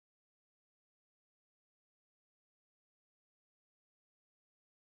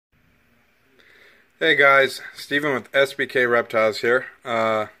Hey guys, Steven with SBK Reptiles here.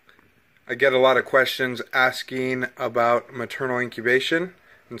 I get a lot of questions asking about maternal incubation,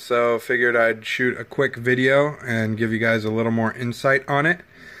 and so figured I'd shoot a quick video and give you guys a little more insight on it.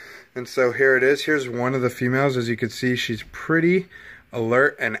 And so here it is. Here's one of the females. As you can see, she's pretty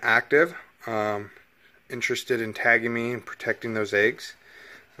alert and active, interested in tagging me and protecting those eggs.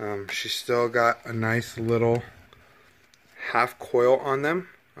 She's still got a nice little half coil on them.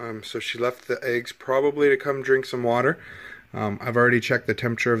 So she left the eggs probably to come drink some water. I've already checked the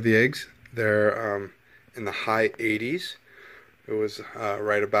temperature of the eggs. They're in the high 80s. It was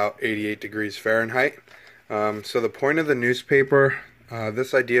right about 88 degrees Fahrenheit. So the point of the newspaper,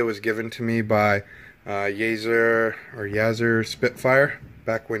 this idea was given to me by Yazzer Spitfire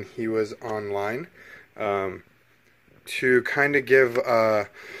back when he was online, to kind of give the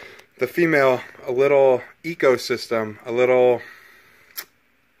female a little ecosystem, a little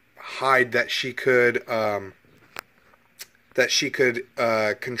hide that she could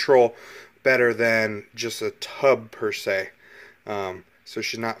control better than just a tub per se. So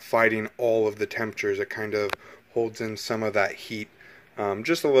she's not fighting all of the temperatures. It kind of holds in some of that heat,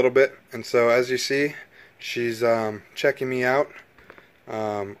 just a little bit. And so as you see, she's checking me out.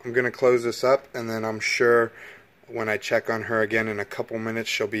 I'm gonna close this up, and then I'm sure when I check on her again in a couple minutes,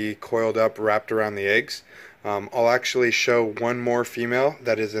 she'll be coiled up, wrapped around the eggs. I'll actually show one more female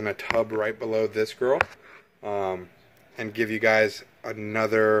that is in a tub right below this girl, and give you guys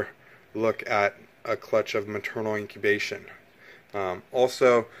another look at a clutch of maternal incubation.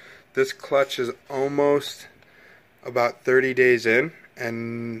 Also, this clutch is almost about 30 days in,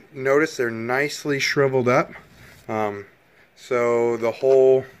 and notice they're nicely shriveled up. So the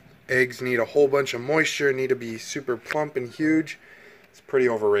whole eggs need a whole bunch of moisture, need to be super plump and huge. It's pretty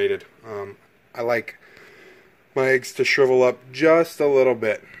overrated. I like my eggs to shrivel up just a little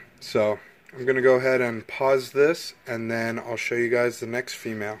bit. So I'm gonna go ahead and pause this, and then I'll show you guys the next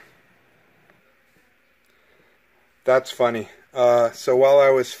female. That's funny. So while I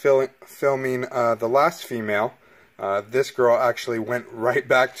was filming the last female, this girl actually went right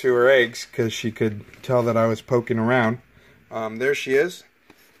back to her eggs because she could tell that I was poking around. There she is.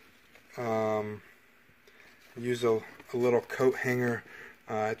 Use a little coat hanger.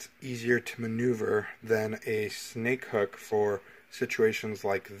 It's easier to maneuver than a snake hook for situations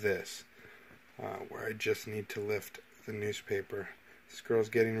like this, where I just need to lift the newspaper. This girl's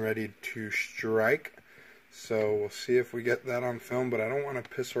getting ready to strike, so we'll see if we get that on film, but I don't want to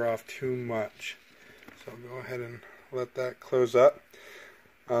piss her off too much. So I'll go ahead and let that close up.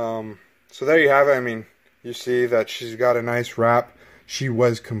 So there you have it. I mean, you see that she's got a nice wrap. She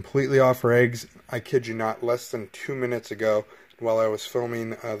was completely off her eggs, I kid you not, less than 2 minutes ago. While I was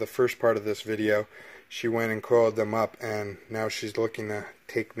filming the first part of this video, she went and coiled them up, and now she's looking to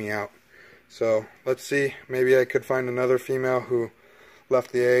take me out. So let's see, maybe I could find another female who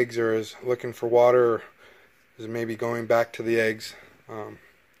left the eggs, or is looking for water, or is maybe going back to the eggs.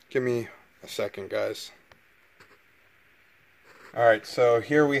 Give me a second, guys. Alright, so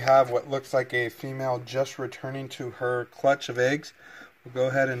here we have what looks like a female just returning to her clutch of eggs. We'll go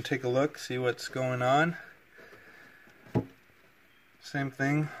ahead and take a look, see what's going on. Same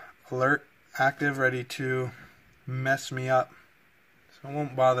thing, alert, active, ready to mess me up. So it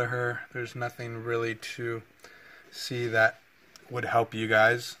won't bother her. There's nothing really to see that would help you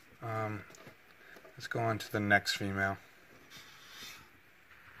guys. Let's go on to the next female.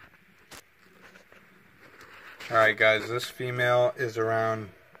 Alright guys, this female is around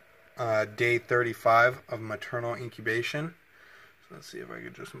day 35 of maternal incubation. So let's see if I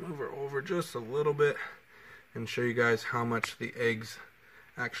could just move her over just a little bit and show you guys how much the eggs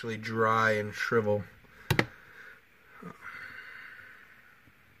actually dry and shrivel.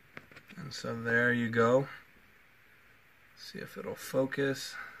 And so there you go. See if it'll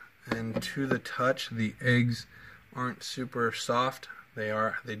focus. And to the touch, the eggs aren't super soft. They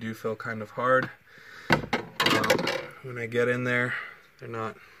do feel kind of hard. When I get in there, they're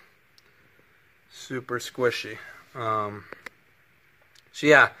not super squishy. So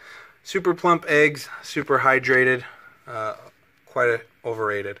yeah, super plump eggs, super hydrated, quite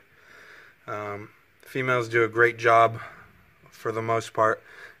overrated. Females do a great job, for the most part,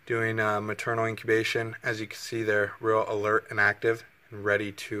 doing maternal incubation. As you can see, they're real alert and active and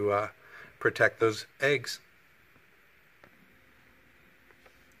ready to protect those eggs.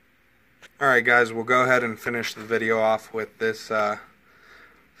 Alright guys, we'll go ahead and finish the video off with this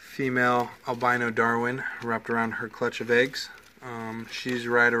female albino Darwin wrapped around her clutch of eggs. She's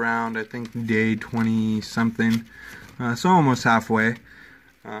right around, I think, day 20 something, so almost halfway.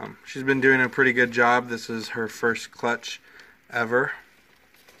 She's been doing a pretty good job. This is her first clutch ever.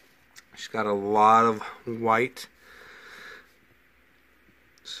 She's got a lot of white.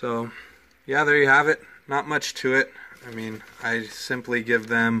 So yeah, there you have it. Not much to it. I mean, I simply give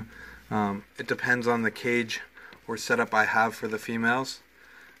them, it depends on the cage or setup I have for the females,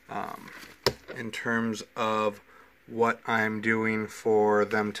 in terms of what I'm doing for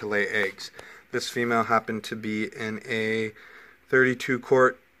them to lay eggs. This female happened to be in a 32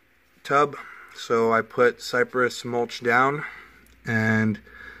 quart tub, so I put cypress mulch down and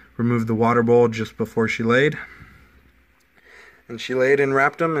removed the water bowl just before she laid. And she laid and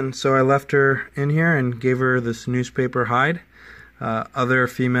wrapped them, and so I left her in here and gave her this newspaper hide. Other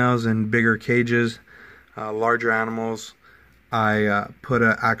females in bigger cages, larger animals, I put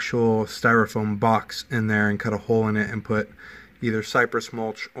an actual styrofoam box in there and cut a hole in it and put either cypress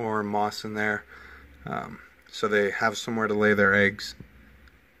mulch or moss in there, so they have somewhere to lay their eggs.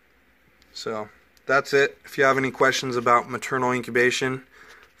 So that's it. If you have any questions about maternal incubation,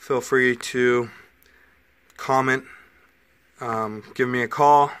 feel free to comment, give me a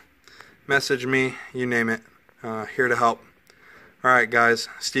call, message me, you name it. Here to help. Alright guys,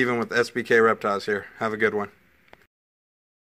 Steven with SBK Reptiles here. Have a good one.